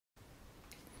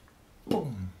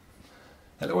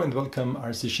Hello and welcome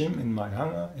RC Shim in my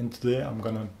hangar, and today I'm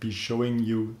gonna be showing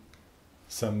you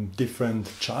some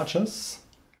different chargers.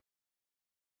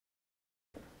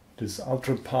 This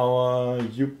Ultrapower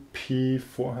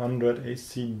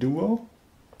UP400AC DUO.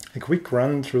 A quick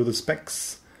run through the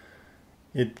specs.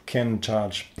 It can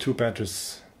charge two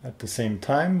batteries at the same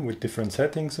time with different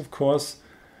settings, of course.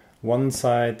 One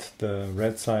side, the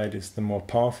red side, is the more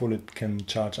powerful. It can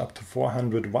charge up to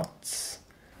 400 watts.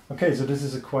 Okay, so this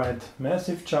is a quite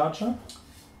massive charger.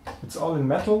 It's all in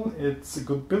metal, it's a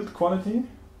good build quality.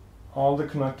 All the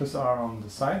connectors are on the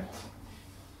side,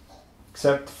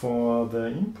 except for the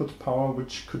input power,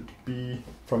 which could be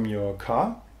from your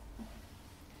car.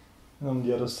 And on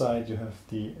the other side you have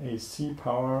the AC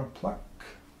power plug,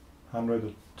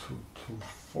 100 to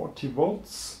 40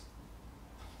 volts.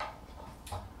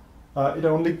 It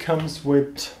only comes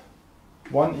with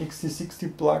one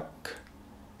XT60 plug,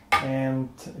 and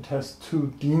it has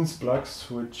two Dean's plugs,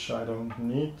 which I don't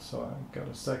need, so I got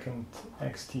a second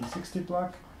XT60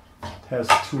 plug. It has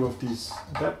two of these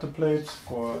adapter plates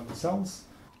for the cells.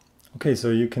 Okay,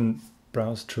 so you can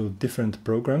browse through different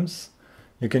programs.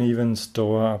 You can even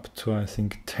store up to, I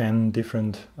think, 10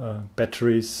 different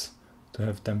batteries to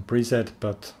have them preset,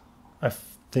 but I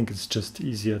think it's just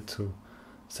easier to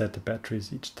set the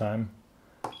batteries each time.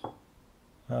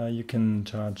 You can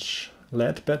charge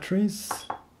lead batteries,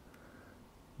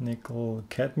 nickel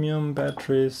cadmium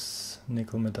batteries,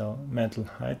 nickel metal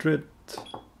hydride,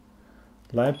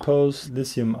 LiPos,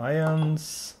 lithium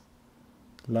ions,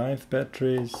 LiFe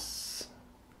batteries,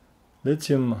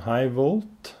 lithium high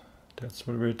volt, that's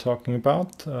what we're talking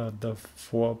about, the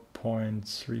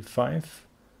 4.35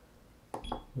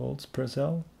 volts per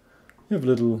cell. You have a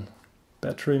little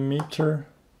battery meter.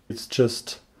 It's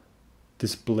just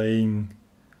displaying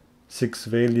 6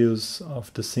 values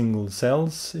of the single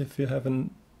cells if you have a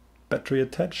battery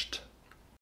attached.